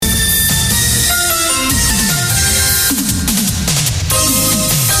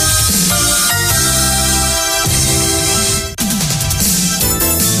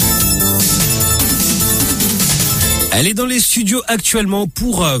Elle est dans les studios actuellement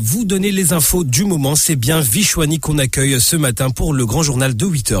pour vous donner les infos du moment. C'est bien Vishwani qu'on accueille ce matin pour le grand journal de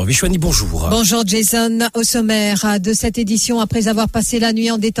 8h. Vishwani, bonjour. Bonjour Jason. Au sommaire de cette édition, après avoir passé la nuit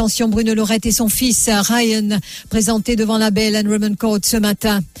en détention, Bruno Lorette et son fils Ryan présentés devant la Bail and Roman Court ce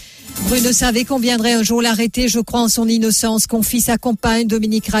matin. Bruno savait qu'on viendrait un jour l'arrêter, je crois en son innocence, confie sa compagne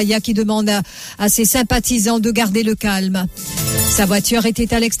Dominique Raya qui demande à ses sympathisants de garder le calme. Sa voiture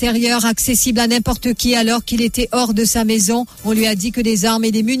était à l'extérieur, accessible à n'importe qui alors qu'il était hors de sa maison. On lui a dit que des armes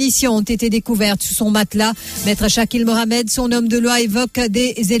et des munitions ont été découvertes sous son matelas. Maître Shakil Mohamed, son homme de loi, évoque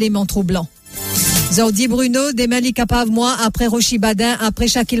des éléments troublants. Zaudi Bruno, des Malika Pavmois, après Rochi Badin, après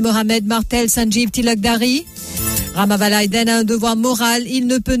Shakil Mohamed, Martel, Sanjeev Tilakdari. Ramavala Eden a un devoir moral, il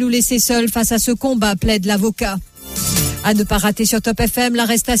ne peut nous laisser seuls face à ce combat, plaide l'avocat. À ne pas rater sur Top FM,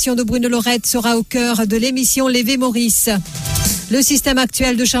 l'arrestation de Bruno Lorette sera au cœur de l'émission Lévé Maurice. Le système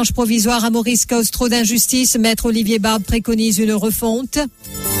actuel de charges provisoires à Maurice cause trop d'injustice. Maître Olivier Barbe préconise une refonte.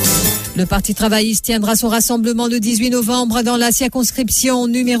 Le Parti travailliste tiendra son rassemblement le 18 novembre dans la circonscription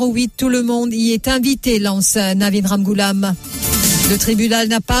numéro 8. Tout le monde y est invité, lance Navin Ramgoulam. Le tribunal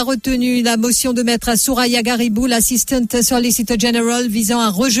n'a pas retenu la motion de maître Souraya Garibou, l'Assistant Solicitor General, visant à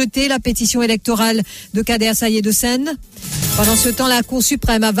rejeter la pétition électorale de Kader Sayed Hossein. Pendant ce temps, la Cour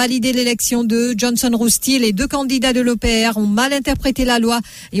suprême a validé l'élection de Johnson Rousty. Les deux candidats de l'OPR ont mal interprété la loi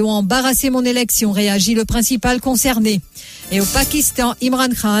et ont embarrassé mon élection, réagit le principal concerné. Et au Pakistan, Imran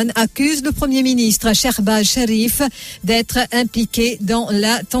Khan accuse le Premier ministre Shehbaz Sharif d'être impliqué dans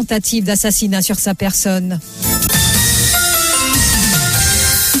la tentative d'assassinat sur sa personne.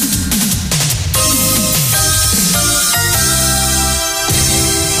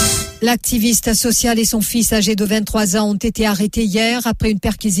 L'activiste social et son fils âgé de 23 ans ont été arrêtés hier après une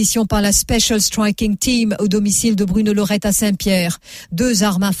perquisition par la Special Striking Team au domicile de Bruno Lorette à Saint-Pierre. 2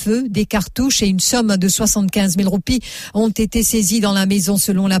 armes à feu, des cartouches et une somme de 75 000 roupies ont été saisies dans la maison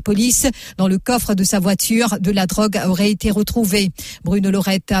selon la police. Dans le coffre de sa voiture, de la drogue aurait été retrouvée. Bruno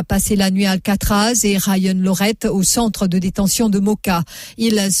Lorette a passé la nuit à Alcatraz et Ryan Lorette au centre de détention de Moka.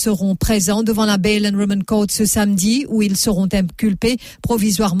 Ils seront présents devant la Bail and Roman Court ce samedi où ils seront inculpés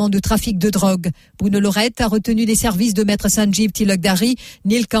provisoirement de trafic de drogue. Bruno Lorette a retenu les services de maître Sanjeev Tilakdari,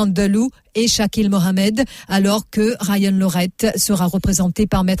 Neil Kandalou et Shakil Mohamed, alors que Ryan Lorette sera représenté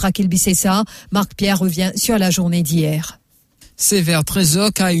par maître Akil Bissessa. Marc Pierre revient sur la journée d'hier. C'est vers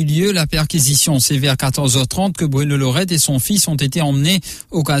 13h qu'a eu lieu la perquisition. C'est vers 14h30 que Bruno Lorette et son fils ont été emmenés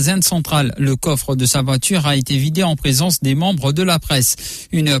au caserne centrale. Le coffre de sa voiture a été vidé en présence des membres de la presse.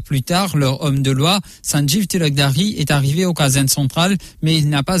 1 heure plus tard, leur homme de loi, Sanjeev Tilakdari, est arrivé au caserne centrale, mais il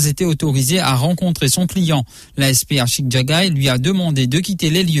n'a pas été autorisé à rencontrer son client. La SP Ashik Jagay lui a demandé de quitter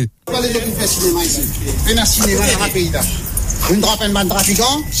les lieux. Une trentaine de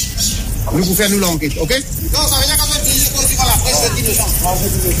trafiquants, nous pouvons faire nous l'enquête, ok?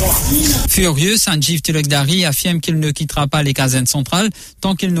 Furieux, Sanjeev Tilakdari affirme qu'il ne quittera pas les casernes centrales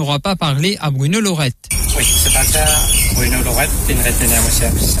tant qu'il n'aura pas parlé à Bruno Lorette. Oui, c'est-à-dire Bruno Lorette est retenu au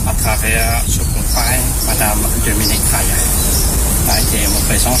service à travers ce compagne, Madame Dominique Raya. Et mon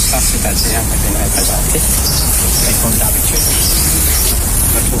présence là, c'est-à-dire que je représenter. Et comme d'habitude,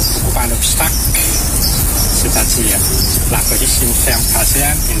 je trouve beaucoup un obstacle. C'est-à-dire la police, une ferme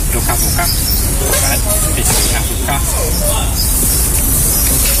caserne, une bloc avocat, avocat.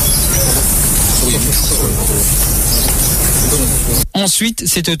 Ensuite,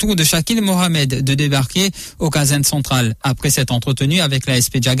 c'est au tour de Shakil Mohamed de débarquer au caserne centrale. Après s'être entretenu avec la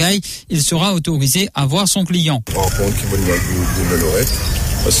SP Jagay, il sera autorisé à voir son client. Il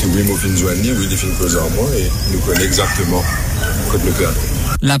nous connaît exactement code le père.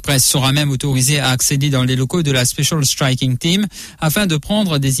 La presse sera même autorisée à accéder dans les locaux de la Special Striking Team afin de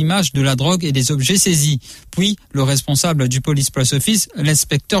prendre des images de la drogue et des objets saisis. Puis, le responsable du Police Press Office,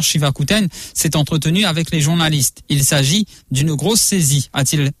 l'inspecteur Shivakuten, s'est entretenu avec les journalistes. Il s'agit d'une grosse saisie,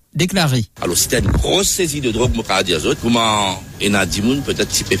 a-t-il déclaré. Alors, c'était une grosse saisie de drogue, moi, pas dire autres. Comment, Enadimoun,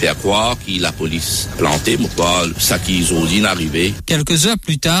 peut-être, tu peux faire croire que la police a planté, moi, pas, ça qu'ils ont dit n'arrivait. Quelques heures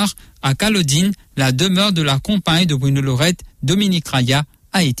plus tard, à Kalodine, la demeure de la compagne de Bruno Lorette, Dominique Raya,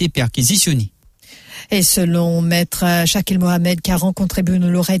 a été perquisitionnée. Et selon maître Shakil Mohamed, qui a rencontré Bruno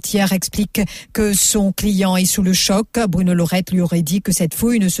Lorette hier, explique que son client est sous le choc. Bruno Lorette lui aurait dit que cette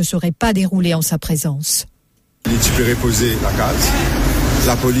fouille ne se serait pas déroulée en sa présence. Tu peux reposer la case.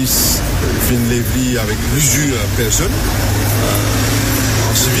 La police fait une levée avec plusieurs personnes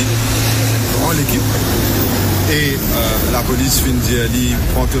en civil, en l'équipe. Et la police fait une dire,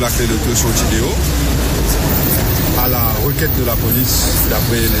 prend toute la clé de tout sur vidéo. À la requête de la police,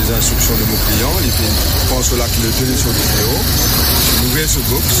 d'après les instructions de mon client, il pense cela qu'il le tenait sur vidéo. J'ai ouvert ce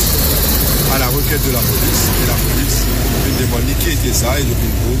box à la requête de la police, et la police me demande qui était ça, et donc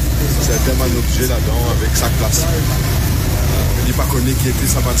il trouve certainement un objet là-dedans avec sac plastique. Je ne dis pas qu'on est qui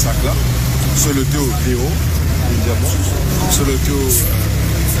était ça dans le sac là. Sur le dos Léo, évidemment. Sur le dos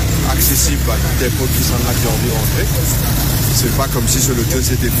accessible à des potes qui sont là qui ont envie de rentrer. C'est pas comme si sur le dos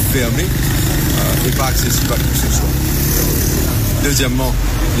c'était fermé et pas accessible à qui que ce soit. Deuxièmement,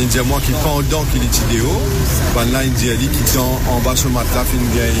 il dit à moi qui pendant qu'il est vidéo, ben là il dit à lui qui est en bas sur le matelas, fait une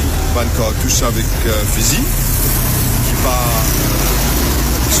vieille cartouche avec fusil, qui pas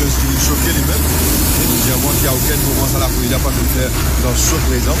chose qui nous choquait les mêmes. Il dit à moi qu'il n'y a aucun moment ça la police n'a pas pu le faire dans sa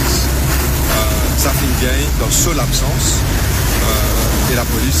présence. Ça fait une vieille dans seule absence. Et la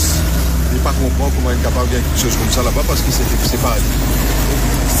police n'est pas comprend comment elle est capable de faire quelque chose comme ça là-bas parce que c'est pas lui.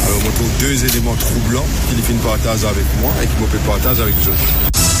 Alors on trouve deux éléments troublants qui lui font partage avec moi et qui me fait partage avec les autres.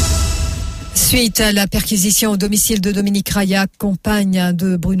 Suite à la perquisition au domicile de Dominique Raya, compagne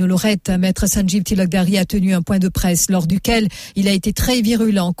de Bruno Lorette, maître Sanjeev Tilakdari a tenu un point de presse lors duquel il a été très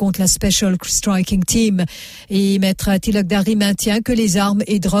virulent contre la Special Striking Team. Et maître Tilakdari maintient que les armes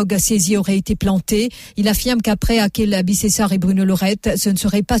et drogues saisies auraient été plantées. Il affirme qu'après Akil Bissessar et Bruno Lorette, ce ne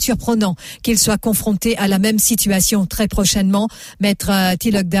serait pas surprenant qu'ils soient confrontés à la même situation très prochainement. Maître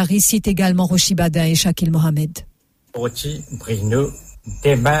Tilakdari cite également Rochi Badin et Shakil Mohamed. Rochi, Bruno,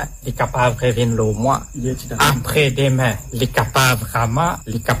 demain, les capables reviennent le mois. Après-demain, les capables Rama,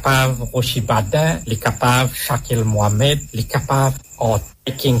 les capables Rochi Badin, les capables Shakil Mohamed, les capables en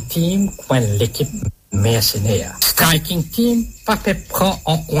striking team, comme l'équipe mercenaire. Striking team, pas fait prendre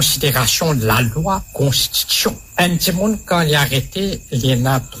en considération la loi, constitution. Un petit monde, quand il est arrêté, il y en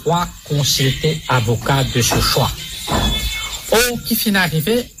a 3 consultés avocats de ce choix. Oh, qui finit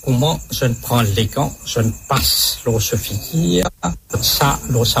arrivé, comment je ne prends les gants, je ne passe l'eau se figure, ça,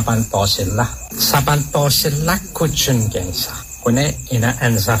 l'eau saban passé là. Saban passé là, que je ne gagne ça. Connais, il y a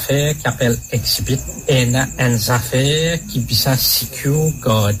une affaire qui appelle Exhibit, et il y a une affaire qui bisa secure,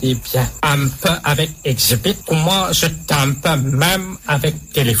 garder bien. Un peu avec Exhibit, comment je tampe même avec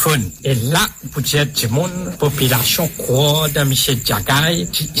téléphone. Et là, vous dites du monde, population croit de M. Diagaï,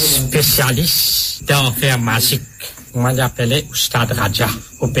 spécialiste d'affaires magiques. Moi, j'appelais Oustad Raja,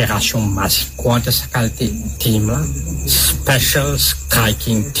 opération massive. Quoi de sa qualité? Team, là? Special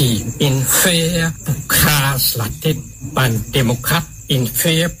Striking Team. Une faire pour craser la tête ban démocrate. Une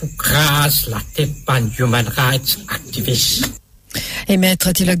faire pour craser la tête ban human rights activistes. Et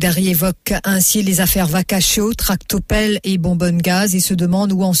maître Tilakdari évoque ainsi les affaires Vakacho, Tractopelle et Bonbonne Gaz et se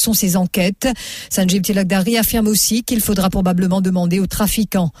demande où en sont ces enquêtes. Sanjeev Tilakdari affirme aussi qu'il faudra probablement demander aux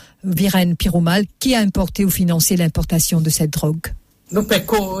trafiquants Viren Piroumal qui a importé ou financé l'importation de cette drogue. Nous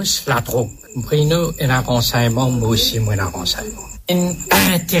pécos la drogue. Bruno est un renseignement, moi aussi moi un renseignement.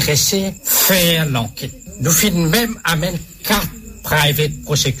 Intéressé faire l'enquête. Nous finissons même à même 4 private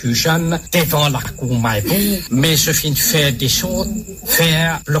prosecution devant la cour Maïbou, mais je finis faire des choses,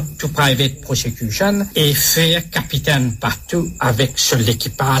 faire bloc to private prosecution et faire capitaine bateau avec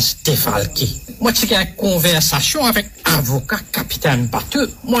l'équipage défalqué. Moi, j'ai une conversation avec avocat capitaine bateau.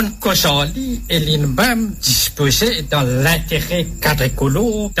 Mon Kojali est lui-même disposé dans l'intérêt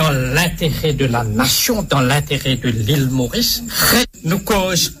quadricolo, dans l'intérêt de la nation, dans l'intérêt de l'île Maurice. Nous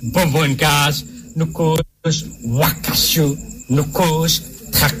cause Bonbonne Gaz, nous cause Wakasio, nous cause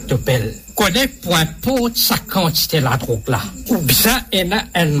Tractopelle. Connaît point pour sa quantité la drogue là. Ou bien il a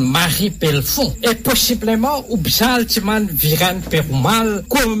un mari Belfond. Et possiblement ou bien ultimement Viren Perumal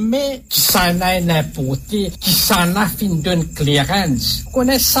comme qui s'en a importé, qui s'en a fin d'une clearance.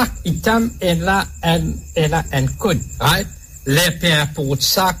 Connaît ça item il a un code, right? Les pères pour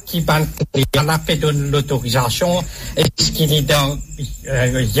ça qui van on a fait donner l'autorisation est-ce qu'il est dans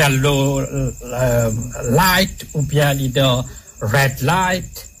yellow light ou bien il est dans red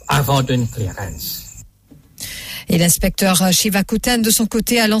light avant d'une clearance. Et l'inspecteur Shivakuten de son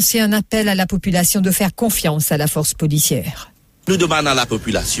côté a lancé un appel à la population de faire confiance à la force policière. Nous demandons à la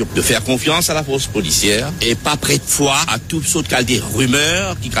population de faire confiance à la force policière et pas prête foi à toutes sortes de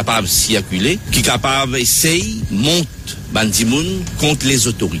rumeurs qui sont capables de circuler, qui sont capables d'essayer, monter bandimoun contre les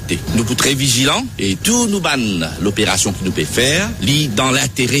autorités. Nous sommes très vigilants et tout nous ban l'opération qui nous peut faire, lit dans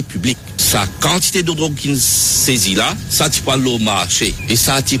l'intérêt public. Sa quantité de drogue qui nous saisit là, ça c'est pas le marché et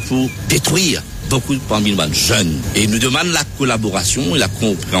ça c'est pour détruire beaucoup parmi les jeunes. Et nous demandons la collaboration et la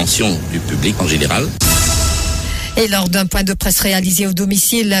compréhension du public en général. Et lors d'un point de presse réalisé au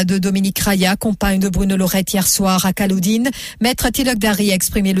domicile de Dominique Raya, compagne de Bruno Lorette hier soir à Caloudienne, Maître Tilok Dari a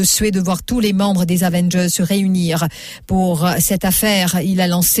exprimé le souhait de voir tous les membres des Avengers se réunir. Pour cette affaire, il a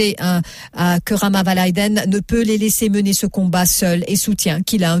lancé que Rama Valaiden ne peut les laisser mener ce combat seul et soutient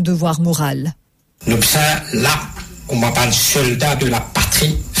qu'il a un devoir moral. Nous sommes là, comme un soldat de la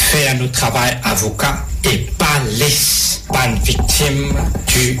patrie, faire notre travail avocat et pas laisser une victime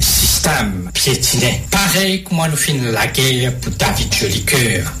du système piétiné. Pareil comme nous finissons la guerre pour David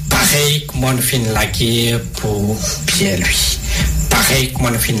Jolicoeur. Pareil comme nous finissons la guerre pour Pierre-Louis. Pareil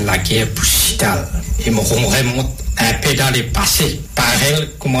comme nous finissons la guerre pour Sidal. Et nous remontons un peu dans le passé. Pareil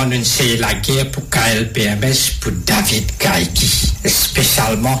comme nous faisons la guerre pour KLPMS pour David Gaïki.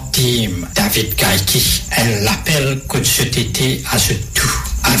 Spécialement team David Gaïki. Elle l'appelle que c'était à ce tout.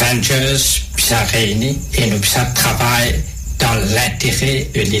 Avengers, puis ça réunit et nous ça travaille dans l'intérêt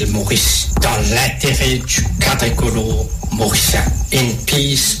de l'île Maurice, dans l'intérêt du cadre écolo mauricien. In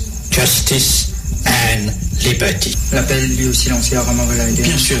peace, justice and liberty. L'appel lui aussi lancé à Rama Valaiden.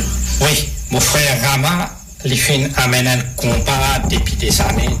 Bien sûr. Oui, mon frère Rama, les filles amènent un combat depuis des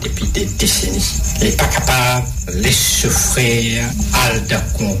années, depuis des décennies. Il n'est pas capable de les souffrir à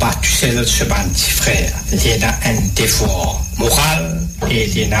de combat. Tu sais, ce petit frère, il y a un devoir moral et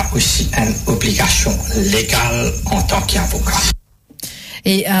il y a aussi une obligation légale en tant qu'avocat.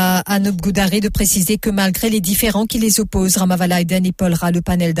 Et à Anouk Goudari de préciser que malgré les différends qui les opposent, Rama Valaiden épaulera le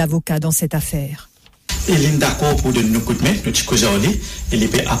panel d'avocats dans cette affaire. Il est d'accord pour donner nos coups de main, nous disons aujourd'hui, il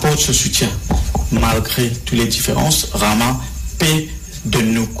apporte ce soutien. Malgré toutes les différences, Rama peut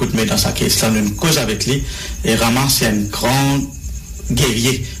donner nos coups de main dans sa question. Nous une cause avec lui. Et Rama, c'est un grand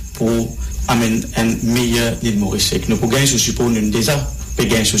guerrier pour amener un meilleur l'île Maurice. Nous pouvons gagner ce support, nous déjà pouvons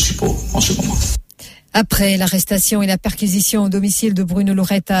gagner ce support en ce moment. Après l'arrestation et la perquisition au domicile de Bruno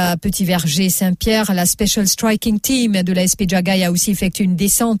Lorette à Petit-Verger-Saint-Pierre, la Special Striking Team de la SP Jagaï a aussi effectué une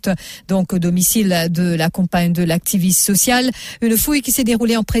descente donc au domicile de la compagne de l'activiste social. Une fouille qui s'est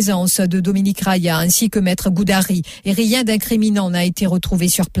déroulée en présence de Dominique Raya ainsi que Maître Goudari. Et rien d'incriminant n'a été retrouvé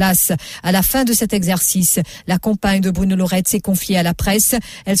sur place. À la fin de cet exercice, la compagne de Bruno Lorette s'est confiée à la presse.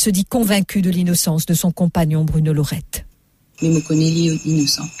 Elle se dit convaincue de l'innocence de son compagnon Bruno Lorette. Mais je connais les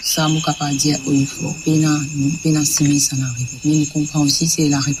innocents. Ça, je suis capable de dire au niveau. Pénal 6 000, ça n'arrive. Mais je comprends aussi, c'est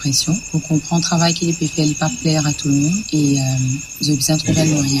la répression. Je comprends le travail qu'il peut faire, il ne peut pas plaire à tout le monde. Et j'ai besoin de trouver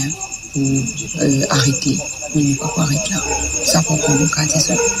le moyen pour arrêter. Mais je ne peux pas arrêter là. Ça, pour qu'on me dire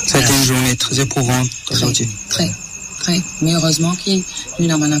ça. C'était une journée très éprouvante aujourd'hui. Très. Mais heureusement qu'il y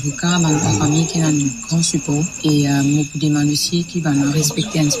a un avocat, ma famille qui a un grand support et mon demande aussi qui va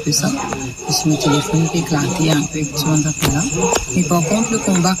respecter un petit peu ça. Parce que mon téléphone peut éclater un peu avec tout le monde là. Mais par contre, le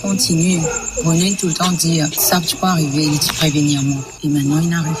combat continue. René tout le temps dit ça tu peux arriver, il dit prévenir moi. Et maintenant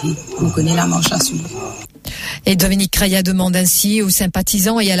il est arrivé. On connaît la marche à suivre. Et Dominique Raya demande ainsi aux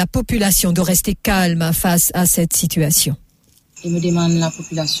sympathisants et à la population de rester calme face à cette situation. Il me demande la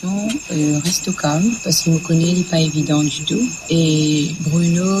population reste calme parce qu'il me connaît, il n'est pas évident du tout. Et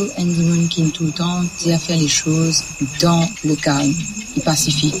Bruno, Andimon qui tout le temps dit à faire les choses dans le calme et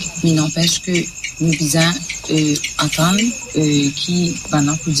pacifique. Mais n'empêche que nous besoin attendre qui va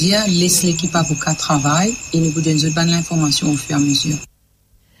nous dire laisse l'équipe avocat travailler et nous vous donnons l'information au fur et à mesure.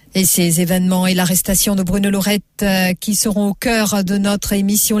 Et ces événements et l'arrestation de Bruno Lorette qui seront au cœur de notre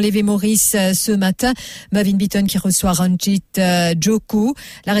émission Levé Maurice ce matin. Mavin Beaton qui reçoit Ranjit Joku.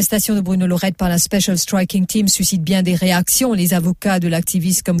 L'arrestation de Bruno Lorette par la Special Striking Team suscite bien des réactions. Les avocats de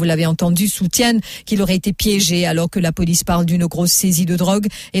l'activiste, comme vous l'avez entendu, soutiennent qu'il aurait été piégé alors que la police parle d'une grosse saisie de drogue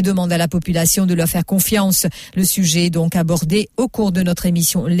et demande à la population de leur faire confiance. Le sujet est donc abordé au cours de notre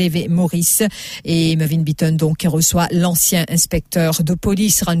émission Levé Maurice. Et Mavin Beaton donc qui reçoit l'ancien inspecteur de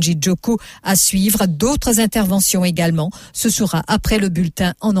police Ranjit Joku à suivre. D'autres interventions également. Ce sera après le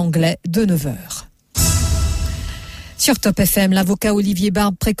bulletin en anglais de 9h. Sur Top FM, l'avocat Olivier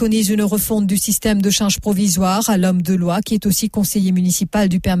Barbe préconise une refonte du système de change provisoire. À l'homme de loi, qui est aussi conseiller municipal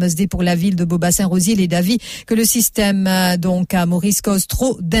du Permesdé pour la ville de Beaubassin-Rosil, est d'avis que le système donc à Maurice cause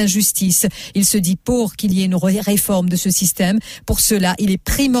trop d'injustice. Il se dit pour qu'il y ait une réforme de ce système. Pour cela, il est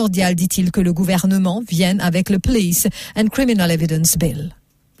primordial, dit-il, que le gouvernement vienne avec le Police and Criminal Evidence Bill.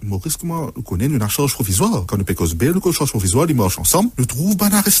 Maurice, comment nous connaît une charge provisoire? Quand nous payons bail, nous charge provisoire, ils marchent ensemble. Nous trouvons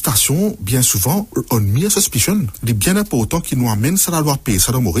une arrestation, bien souvent, on mere suspicion. Il est bien important qu'il nous amène ça la loi payer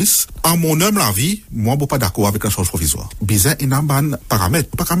ça dans Maurice. À mon humble avis, moi, je ne suis pas d'accord avec la charge provisoire. Bizarre, il y a un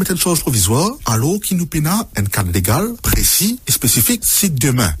paramètre. Pas qu'à mettre une charge provisoire, alors qu'il nous paye un cadre légal, précis et spécifique. Si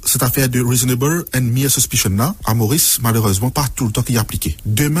demain, cette affaire de reasonable and mere suspicion là, à Maurice, malheureusement, pas tout le temps qu'il est appliqué.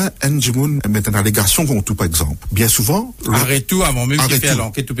 Demain, un Jimoun met une allégation contre tout, par exemple. Bien souvent, arrête tout avant même qu'il fait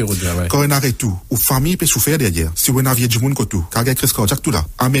l'enquête tout peut réduire, ouais. Quand on arrête tout, ou famille peut souffrir derrière. Si on a du monde comme tout, car il y a crise cardiaque tout là.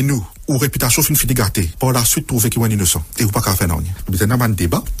 Amène-nous, ou réputation fin fini gâté. Par la suite, trouver qu'il est innocent. Et ou pas qu'à faire non. Vous avez un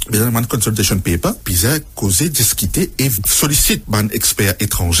débat, vous avez un consultation paper, puis vous avez causé, discuter et sollicite un expert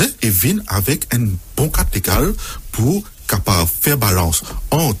étranger et viennent avec un bon cadre légal pour capable faire balance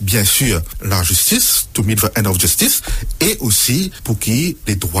entre, bien sûr, la justice, to meet the end of justice, et aussi pour qui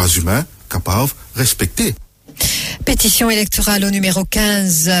les droits humains capables respecter. Pétition électorale au numéro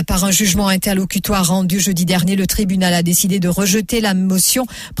 15. Par un jugement interlocutoire rendu jeudi dernier, le tribunal a décidé de rejeter la motion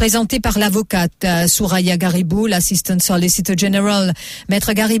présentée par l'avocate Souraya Garibou, l'assistant solicitor general.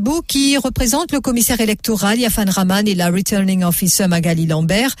 Maître Garibou, qui représente le commissaire électoral Yafan Rahman et la returning officer Magali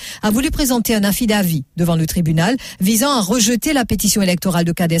Lambert, a voulu présenter un affidavit devant le tribunal visant à rejeter la pétition électorale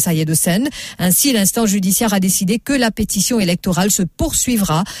de Kader Sayed Hossein. Ainsi, l'instance judiciaire a décidé que la pétition électorale se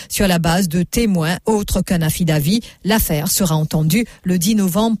poursuivra sur la base de témoins autres qu'un affidavit. L'affaire sera entendue le 10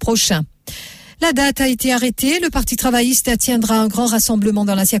 novembre prochain. La date a été arrêtée. Le Parti travailliste tiendra un grand rassemblement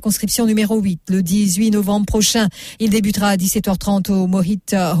dans la circonscription numéro 8 le 18 novembre prochain. Il débutera à 17h30 au Mohit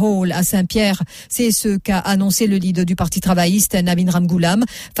Hall à Saint-Pierre. C'est ce qu'a annoncé le leader du Parti travailliste, Navin Ramgoolam,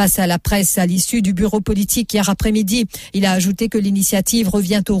 face à la presse à l'issue du bureau politique hier après-midi. Il a ajouté que l'initiative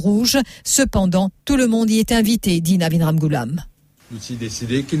revient au rouge. Cependant, tout le monde y est invité, dit Navin Ramgoolam. Nous avons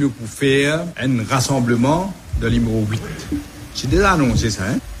décidé que nous pouvions faire un rassemblement de numéro 8. J'ai déjà annoncé ça.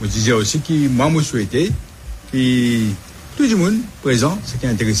 Je disais aussi que moi, je souhaitais que tout le monde présent, ceux qui est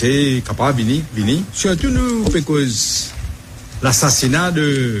intéressé, capable de venir. Surtout nous, parce que l'assassinat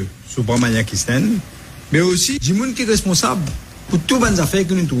de Subramania Krishnan, mais aussi du monde qui est responsable pour toutes les affaires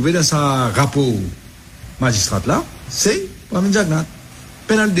que nous trouvons dans ce rapport magistrat là, c'est Mohamed Jagnat.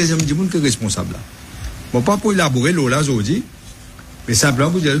 Pendant le deuxième du monde qui est responsable là. Bon, pas pour élaborer l'OLA aujourd'hui, mais simplement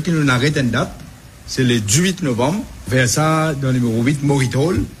pour dire que nous arrêtons une date, c'est le 18 novembre, vers ça, dans le numéro 8, Mohit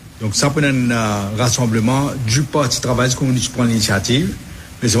Hall. Donc ça peut être un rassemblement du Parti travailliste communiste prend l'initiative,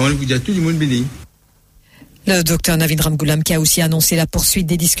 mais c'est vraiment pour dire tout le monde béni. Le docteur Navin Ramgoolam qui a aussi annoncé la poursuite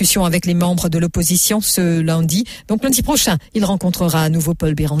des discussions avec les membres de l'opposition ce lundi. Donc lundi prochain, il rencontrera à nouveau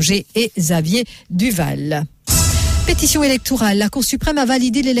Paul Béranger et Xavier Duval. Pétition électorale. La Cour suprême a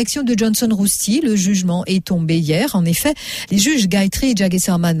validé l'élection de Johnson Rousty. Le jugement est tombé hier. En effet, les juges Gayatri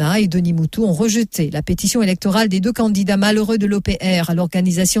Jaggesarmana et Denis Moutou ont rejeté la pétition électorale des deux candidats malheureux de l'OPR à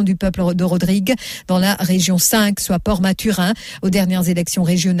l'Organisation du peuple de Rodrigue dans la région 5, soit Port-Maturin. Aux dernières élections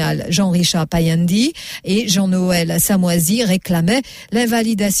régionales, Jean-Richard Payandi et Jean-Noël Samoisi réclamaient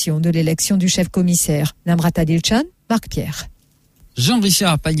l'invalidation de l'élection du chef commissaire. Namrata Dilchan, Marc Pierre.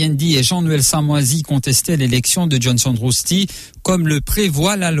 Jean-Richard Payandi et Jean-Noël Samoisi contestaient l'élection de Johnson Rousty. Comme le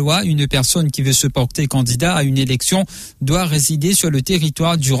prévoit la loi, une personne qui veut se porter candidat à une élection doit résider sur le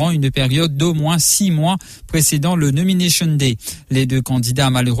territoire durant une période d'au moins 6 mois précédant le Nomination Day. Les deux candidats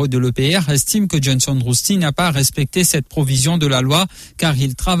malheureux de l'OPR estiment que Johnson Rousty n'a pas respecté cette provision de la loi car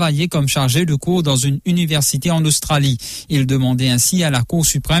il travaillait comme chargé de cours dans une université en Australie. Il demandait ainsi à la Cour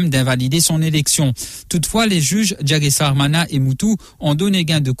suprême d'invalider son élection. Toutefois, les juges Jaggesarmana et Moutou ont donné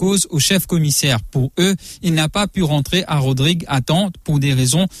gain de cause au chef commissaire. Pour eux, il n'a pas pu rentrer à Rodrigue à temps pour des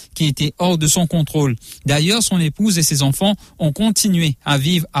raisons qui étaient hors de son contrôle. D'ailleurs, son épouse et ses enfants ont continué à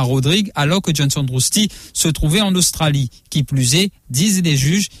vivre à Rodrigue alors que Johnson Rousty se trouvait en Australie. Qui plus est, disent les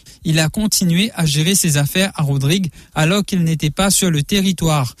juges, il a continué à gérer ses affaires à Rodrigue alors qu'il n'était pas sur le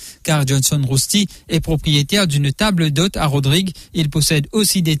territoire. Car Johnson Rousty est propriétaire d'une table d'hôte à Rodrigue. Il possède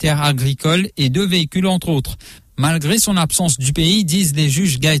aussi des terres agricoles et 2 véhicules entre autres. Malgré son absence du pays, disent les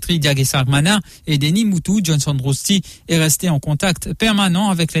juges Gayatri Jaggesarmana et Denis Moutou, Johnson Rousty est resté en contact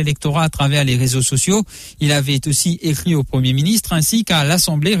permanent avec l'électorat à travers les réseaux sociaux. Il avait aussi écrit au Premier ministre ainsi qu'à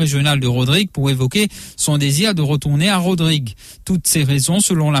l'Assemblée régionale de Rodrigue pour évoquer son désir de retourner à Rodrigue. Toutes ces raisons,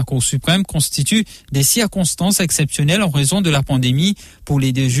 selon la Cour suprême, constituent des circonstances exceptionnelles en raison de la pandémie. Pour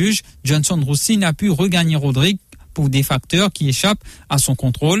les deux juges, Johnson Rousty n'a pu regagner Rodrigue pour des facteurs qui échappent à son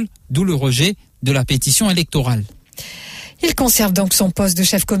contrôle, d'où le rejet de la pétition électorale. Il conserve donc son poste de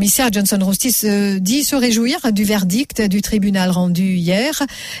chef commissaire. Johnson Rousty dit se réjouir du verdict du tribunal rendu hier.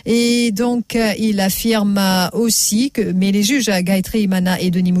 Et donc, il affirme aussi mais les juges Gayatri Mana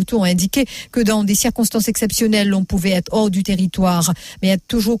et Denis Moutou ont indiqué que dans des circonstances exceptionnelles, on pouvait être hors du territoire, mais être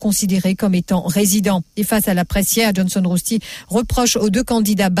toujours considéré comme étant résident. Et face à la presse hier, Johnson Rousty reproche aux deux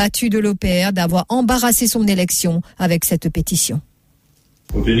candidats battus de l'OPR d'avoir embarrassé son élection avec cette pétition.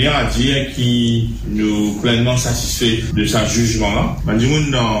 On tenir à dire qui nous pleinement satisfait de sa jugement-là. Bandimoun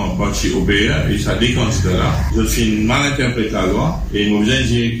dans parti OPR et ça déclenche de là. Je finis mal interpréter la loi et nous besoin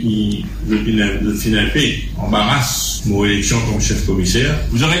dire qui le finalpé embarrasse nos élections comme chef commissaire.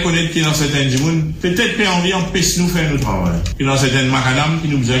 Vous aurez connaître qui dans certains Bandimoun peut-être pas envie empêche nous faire notre travail. Qui dans certaines macadam qui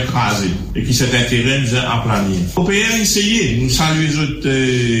nous a écrasé et qui cet intérêt nous a aplanir. OPR essayé, nous saluons les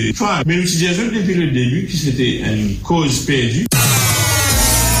autres choix, mais nous disons depuis le début que c'était une cause perdue.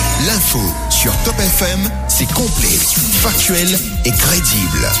 L'info sur Top FM, c'est complet, factuel et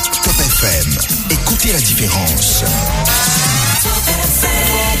crédible. Top FM, écoutez la différence.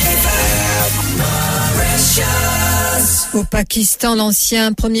 Au Pakistan,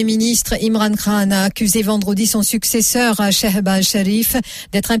 l'ancien Premier ministre Imran Khan a accusé vendredi son successeur, Shehbaz Sharif,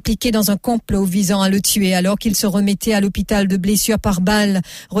 d'être impliqué dans un complot visant à le tuer alors qu'il se remettait à l'hôpital de blessures par balle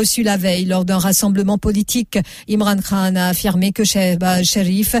reçues la veille lors d'un rassemblement politique. Imran Khan a affirmé que Shehbaz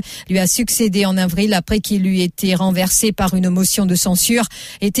Sharif lui a succédé en avril après qu'il lui été renversé par une motion de censure,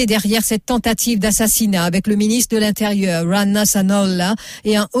 était derrière cette tentative d'assassinat avec le ministre de l'Intérieur, Rana Sanallah,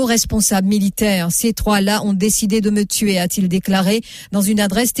 et un haut responsable militaire. Ces trois-là ont décidé de me tuer, a-t-il déclaré dans une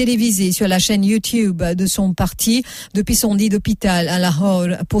adresse télévisée sur la chaîne YouTube de son parti depuis son lit d'hôpital à Lahore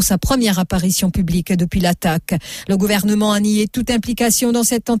pour sa première apparition publique depuis l'attaque. Le gouvernement a nié toute implication dans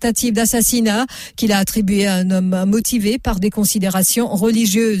cette tentative d'assassinat qu'il a attribué à un homme motivé par des considérations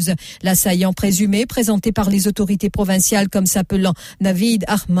religieuses. L'assaillant présumé, présenté par les autorités provinciales comme s'appelant Navid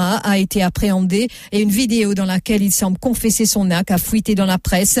Ahmad, a été appréhendé et une vidéo dans laquelle il semble confesser son acte a fuité dans la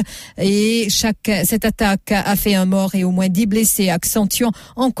presse et cette attaque a fait un mort et au moins 10 blessés, accentuant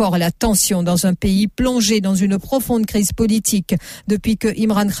encore la tension dans un pays plongé dans une profonde crise politique depuis que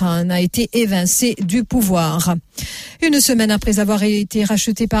Imran Khan a été évincé du pouvoir. Une semaine après avoir été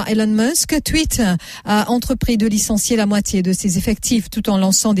racheté par Elon Musk, Twitter a entrepris de licencier la moitié de ses effectifs tout en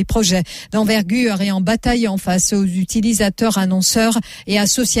lançant des projets d'envergure et en bataillant face aux utilisateurs, annonceurs et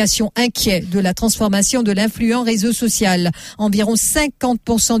associations inquiets de la transformation de l'influent réseau social. Environ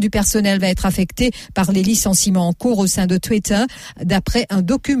 50% du personnel va être affecté par les licenciements en cours au sein de Twitter, d'après un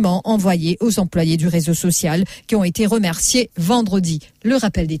document envoyé aux employés du réseau social qui ont été remerciés vendredi. Le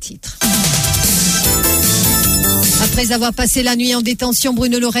rappel des titres. Après avoir passé la nuit en détention,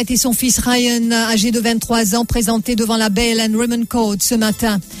 Bruno Lorette et son fils Ryan, âgé de 23 ans, présentés devant la Bail and Roman Court ce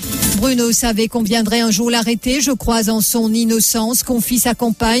matin. Bruno savait qu'on viendrait un jour l'arrêter. Je crois en son innocence, confie sa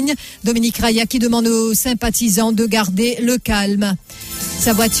compagne. Dominique Raya qui demande aux sympathisants de garder le calme.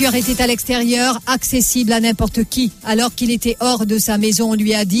 Sa voiture était à l'extérieur, accessible à n'importe qui. Alors qu'il était hors de sa maison, on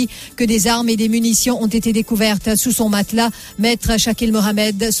lui a dit que des armes et des munitions ont été découvertes sous son matelas. Maître Shakil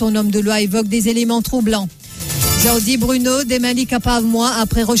Mohamed, son homme de loi, évoque des éléments troublants. Jordi Bruno, des Mali Kapavmois,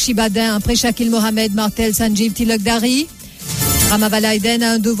 après Roshi Badin, après Shakil Mohamed, Martel Sanjeev Tilakdari. Ramavala Eden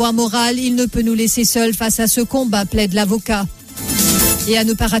a un devoir moral, il ne peut nous laisser seuls face à ce combat, plaide l'avocat. Et à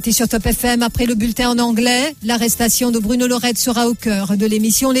ne pas rater sur Top FM, après le bulletin en anglais, l'arrestation de Bruno Lorette sera au cœur de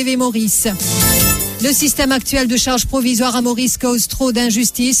l'émission Lévé Maurice. Le système actuel de charges provisoires à Maurice cause trop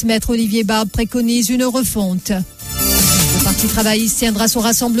d'injustice. Maître Olivier Barbe préconise une refonte. Le Parti travailliste tiendra son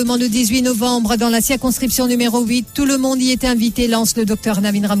rassemblement le 18 novembre dans la circonscription numéro 8. Tout le monde y est invité, lance le docteur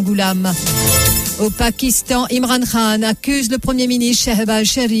Navin Ramgoolam. Au Pakistan, Imran Khan accuse le Premier ministre Shehbaz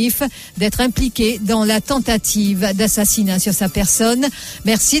Sharif d'être impliqué dans la tentative d'assassinat sur sa personne.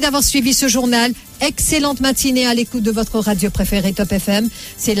 Merci d'avoir suivi ce journal. Excellente matinée à l'écoute de votre radio préférée Top FM.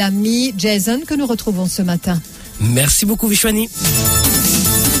 C'est l'ami Jason que nous retrouvons ce matin. Merci beaucoup Vishwani.